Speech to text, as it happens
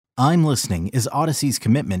I'm Listening is Odyssey's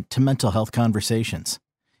commitment to mental health conversations.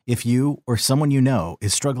 If you or someone you know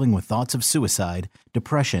is struggling with thoughts of suicide,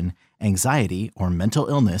 depression, anxiety, or mental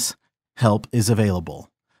illness, help is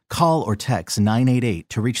available. Call or text 988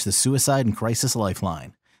 to reach the Suicide and Crisis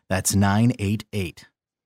Lifeline. That's 988.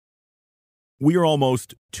 We are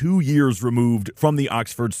almost 2 years removed from the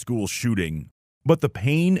Oxford school shooting, but the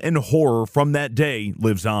pain and horror from that day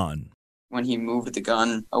lives on. When he moved the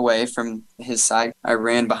gun away from his side, I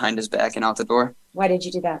ran behind his back and out the door. Why did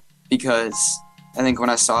you do that? Because I think when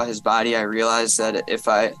I saw his body, I realized that if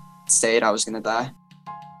I stayed, I was going to die.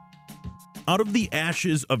 Out of the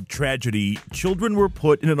ashes of tragedy, children were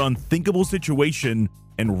put in an unthinkable situation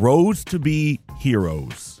and rose to be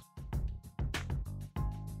heroes.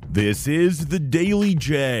 This is the Daily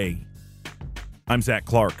J. I'm Zach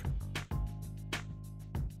Clark.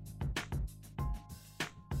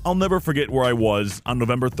 I'll never forget where I was on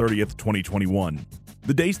November 30th, 2021.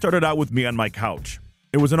 The day started out with me on my couch.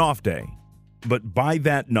 It was an off day. But by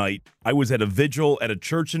that night, I was at a vigil at a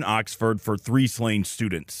church in Oxford for 3 slain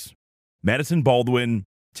students: Madison Baldwin,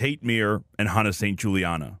 Tate Meir, and Hannah St.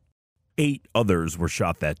 Juliana. 8 others were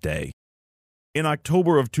shot that day. In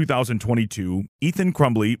October of 2022, Ethan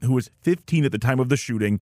Crumbley, who was 15 at the time of the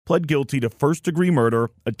shooting, pled guilty to first-degree murder,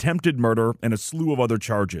 attempted murder, and a slew of other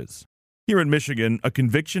charges. Here in Michigan, a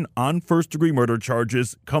conviction on first-degree murder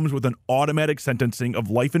charges comes with an automatic sentencing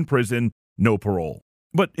of life in prison, no parole.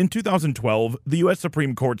 But in 2012, the U.S.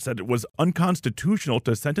 Supreme Court said it was unconstitutional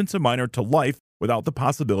to sentence a minor to life without the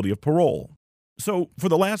possibility of parole. So, for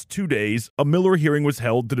the last 2 days, a Miller hearing was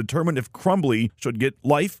held to determine if Crumbley should get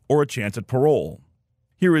life or a chance at parole.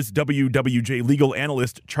 Here is WWJ legal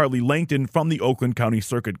analyst Charlie Langton from the Oakland County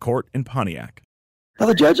Circuit Court in Pontiac. Now,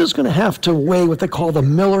 the judge is going to have to weigh what they call the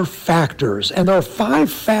Miller factors, and there are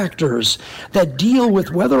 5 factors that deal with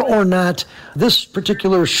whether or not this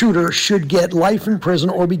particular shooter should get life in prison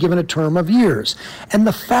or be given a term of years. And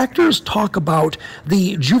the factors talk about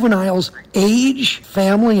the juvenile's age,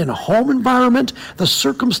 family and home environment, the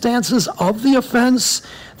circumstances of the offense,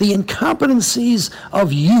 the incompetencies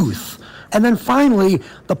of youth, and then finally,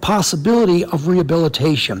 the possibility of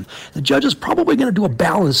rehabilitation. The judge is probably going to do a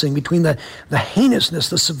balancing between the heinousness,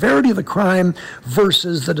 the severity of the crime,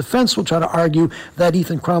 versus the defense will try to argue that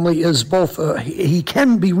Ethan Crumbley is both, he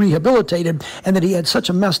can be rehabilitated, and that he had such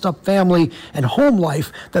a messed up family and home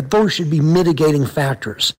life that those should be mitigating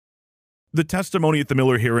factors. The testimony at the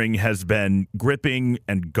Miller hearing has been gripping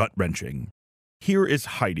and gut-wrenching. Here is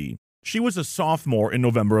Heidi. She was a sophomore in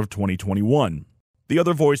November of 2021. The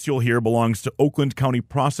other voice you'll hear belongs to Oakland County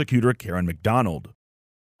Prosecutor Karen McDonald.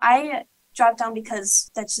 I dropped down because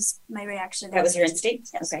that's just my reaction. That was your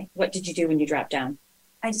instinct? Yes. Okay. What did you do when you dropped down?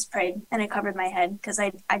 I just prayed and I covered my head because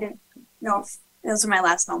I didn't know if those were my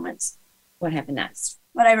last moments. What happened next?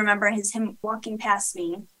 What I remember is him walking past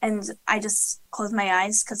me, and I just closed my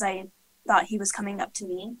eyes because I thought he was coming up to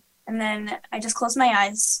me. And then I just closed my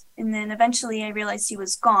eyes, and then eventually I realized he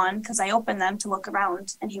was gone because I opened them to look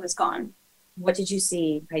around, and he was gone. What did you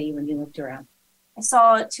see, Heidi, when you looked around? I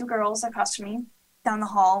saw 2 girls across from me. Down the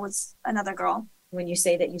hall was another girl. When you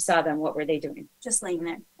say that you saw them, what were they doing? Just laying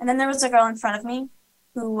there. And then there was a girl in front of me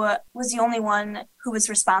who was the only one who was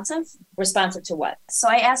responsive. Responsive to what? So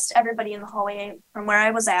I asked everybody in the hallway from where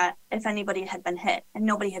I was at if anybody had been hit, and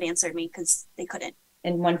nobody had answered me because they couldn't.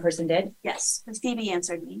 And one person did? Yes, but Phoebe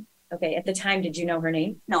answered me. Okay, at the time, did you know her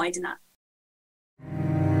name? No, I did not.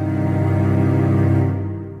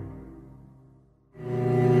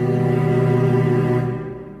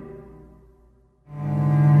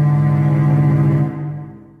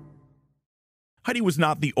 Heidi was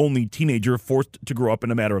not the only teenager forced to grow up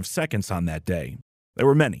in a matter of seconds on that day. There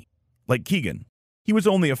were many, like Keegan. He was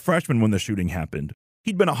only a freshman when the shooting happened.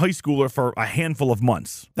 He'd been a high schooler for a handful of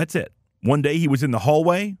months. That's it. One day he was in the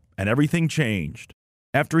hallway, and everything changed.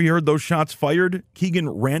 After he heard those shots fired, Keegan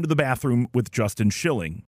ran to the bathroom with Justin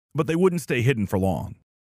Schilling, but they wouldn't stay hidden for long.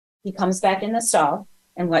 He comes back in the stall,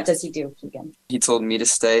 and what does he do, Keegan? He told me to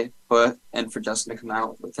stay put and for Justin to come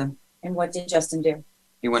out with him. And what did Justin do?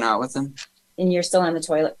 He went out with him. And you're still on the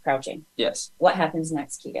toilet crouching? Yes. What happens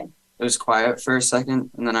next, Keegan? It was quiet for a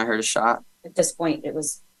second, and then I heard a shot. At this point, it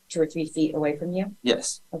was 2 or 3 feet away from you?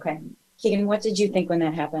 Yes. Okay. Keegan, what did you think when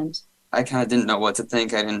that happened? I kind of didn't know what to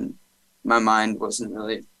think. My mind wasn't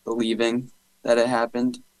really believing that it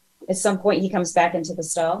happened. At some point, he comes back into the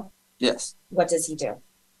stall? Yes. What does he do?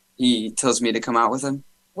 He tells me to come out with him.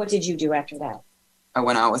 What did you do after that? I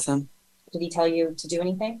went out with him. Did he tell you to do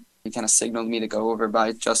anything? He kind of signaled me to go over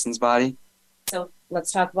by Justin's body. So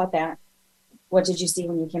let's talk about that. What did you see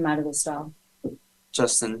when you came out of the stall?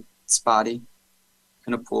 Justin's body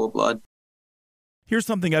in a pool of blood. Here's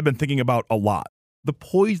something I've been thinking about a lot. The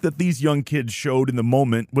poise that these young kids showed in the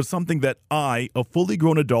moment was something that I, a fully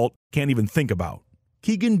grown adult, can't even think about.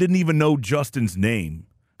 Keegan didn't even know Justin's name,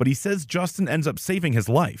 but he says Justin ends up saving his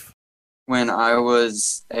life. When I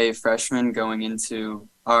was a freshman going into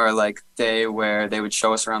our day where they would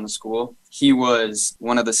show us around the school, he was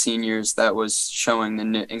one of the seniors that was showing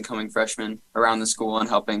the incoming freshmen around the school and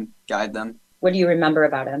helping guide them. What do you remember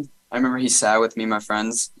about him? I remember he sat with me and my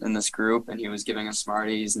friends in this group, and he was giving us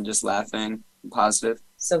Smarties and just laughing and positive.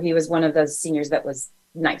 So he was one of those seniors that was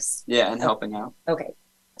nice. Yeah, and helping out. Okay.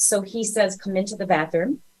 So he says, come into the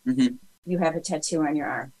bathroom. Mm-hmm. You have a tattoo on your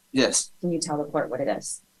arm. Yes. Can you tell the court what it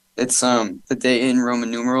is? It's the date in Roman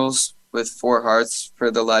numerals with 4 hearts for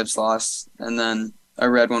the lives lost, and then a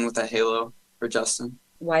red one with a halo for Justin.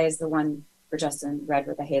 Why is the one for Justin red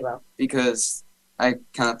with a halo? Because I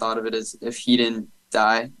kind of thought of it as if he didn't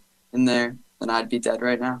die in there, then I'd be dead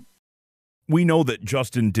right now. We know that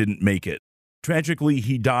Justin didn't make it. Tragically,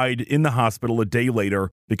 he died in the hospital a day later,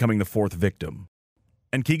 becoming the 4th victim.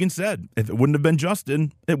 And Keegan said if it wouldn't have been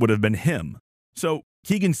Justin, it would have been him. So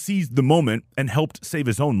Keegan seized the moment and helped save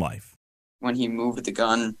his own life. When he moved the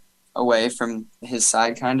gun away from his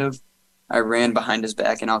side, I ran behind his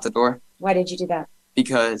back and out the door. Why did you do that?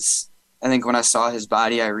 Because I think when I saw his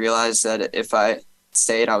body, I realized that if I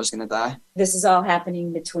stayed, I was going to die. This is all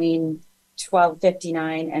happening between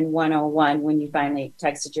 12:59 and 1:01 when you finally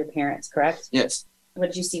texted your parents, correct? Yes. What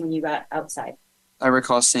did you see when you got outside? I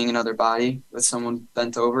recall seeing another body with someone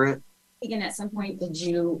bent over it. Keegan, at some point, did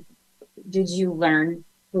you learn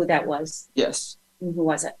who that was? Yes. And who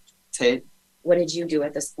was it? Tate. What did you do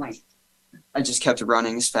at this point? I just kept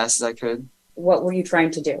running as fast as I could. What were you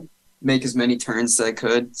trying to do? Make as many turns as I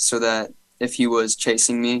could so that if he was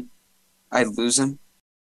chasing me, I'd lose him.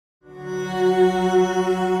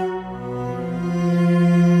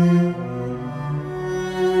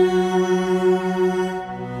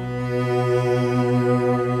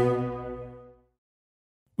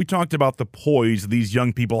 We talked about the poise these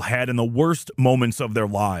young people had in the worst moments of their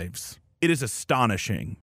lives. It is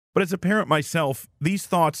astonishing. But as a parent myself, these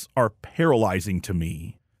thoughts are paralyzing to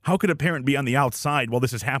me. How could a parent be on the outside while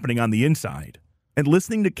this is happening on the inside? And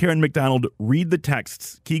listening to Karen McDonald read the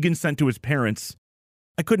texts Keegan sent to his parents,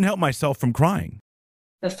 I couldn't help myself from crying.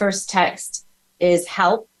 The first text is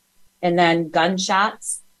help, and then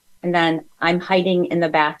gunshots, and then I'm hiding in the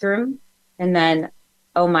bathroom, and then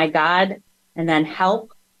oh my God, and then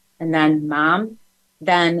help, and then mom.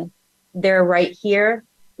 Then they're right here,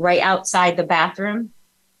 right outside the bathroom.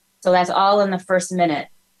 So that's all in the first minute.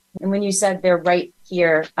 And when you said they're right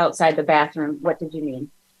here outside the bathroom, what did you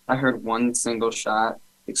mean? I heard one single shot,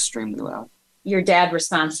 extremely loud. Your dad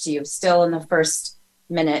responds to you still in the first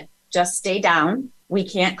minute. Just stay down. We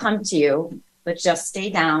can't come to you, but just stay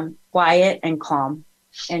down, quiet and calm.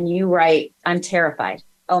 And you write, I'm terrified.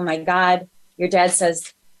 Oh my God. Your dad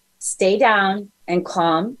says, stay down and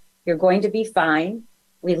calm. You're going to be fine.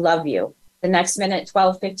 We love you. The next minute,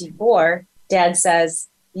 12:54, Dad says,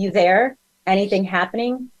 you there? Anything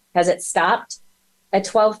happening? Has it stopped? At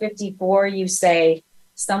 12:54, you say,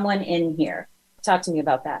 someone in here. Talk to me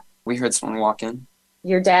about that. We heard someone walk in.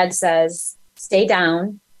 Your dad says, stay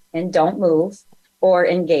down and don't move or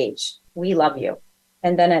engage. We love you.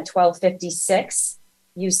 And then at 12:56,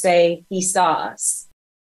 you say, he saw us.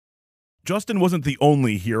 Justin wasn't the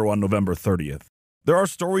only hero on November 30th. There are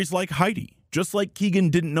stories like Heidi. Just like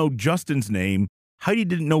Keegan didn't know Justin's name, Heidi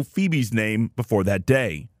didn't know Phoebe's name before that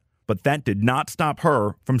day. But that did not stop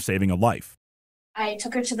her from saving a life. I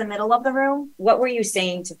took her to the middle of the room. What were you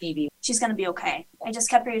saying to Phoebe? She's going to be okay. I just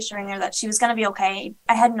kept reassuring her that she was going to be okay.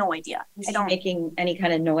 I had no idea. Was she making any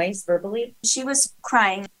kind of noise verbally? She was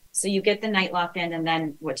crying. So you get the night locked in, and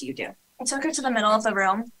then what do you do? I took her to the middle of the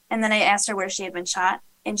room, and then I asked her where she had been shot.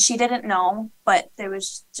 And she didn't know, but there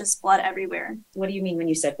was just blood everywhere. What do you mean when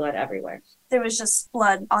you said blood everywhere? There was just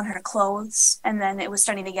blood on her clothes, and then it was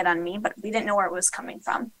starting to get on me, but we didn't know where it was coming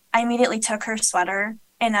from. I immediately took her sweater,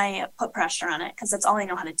 and I put pressure on it, because that's all I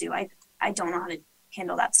know how to do. I don't know how to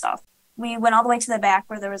handle that stuff. We went all the way to the back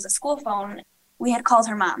where there was a school phone. We had called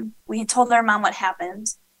her mom. We had told her mom what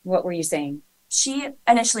happened. What were you saying? She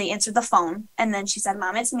initially answered the phone, and then she said,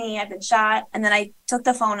 Mom, it's me. I've been shot. And then I took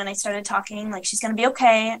the phone and I started talking like she's going to be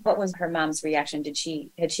okay. What was her mom's reaction? Had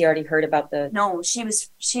she already heard about the... No, she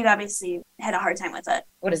obviously had a hard time with it.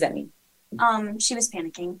 What does that mean? She was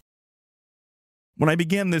panicking. When I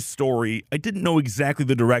began this story, I didn't know exactly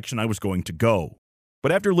the direction I was going to go.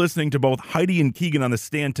 But after listening to both Heidi and Keegan on the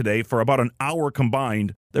stand today for about an hour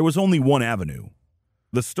combined, there was only one avenue.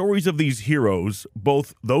 The stories of these heroes,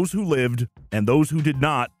 both those who lived and those who did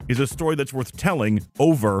not, is a story that's worth telling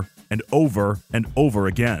over and over and over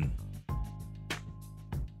again.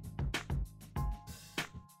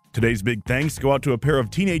 Today's big thanks go out to a pair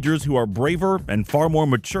of teenagers who are braver and far more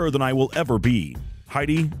mature than I will ever be,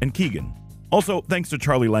 Heidi and Keegan. Also, thanks to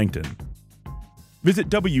Charlie Langton. Visit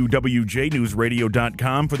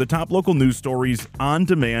wwjnewsradio.com for the top local news stories on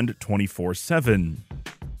demand 24/7.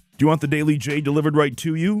 Do you want the Daily J delivered right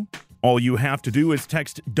to you? All you have to do is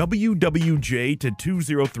text WWJ to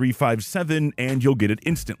 20357 and you'll get it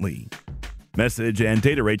instantly. Message and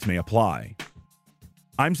data rates may apply.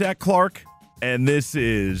 I'm Zach Clark, and this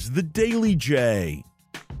is the Daily J.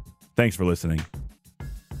 Thanks for listening.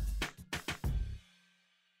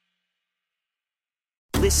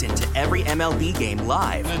 Listen to every MLB game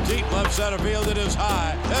live. In the deep left center field, it is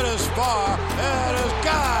high, it is far, it is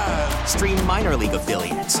God. Stream minor league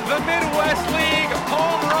affiliates. The Midwest League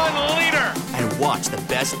home run leader. And watch the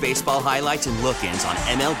best baseball highlights and look-ins on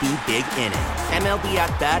MLB Big Inning. MLB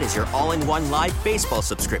At Bat is your all-in-one live baseball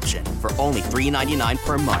subscription for only $3.99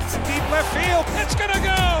 per month. Deep left field, it's gonna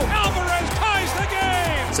go. Alvarez ties the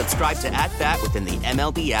game. Subscribe to At Bat within the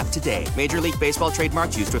MLB app today. Major League Baseball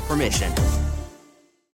trademarks used with permission.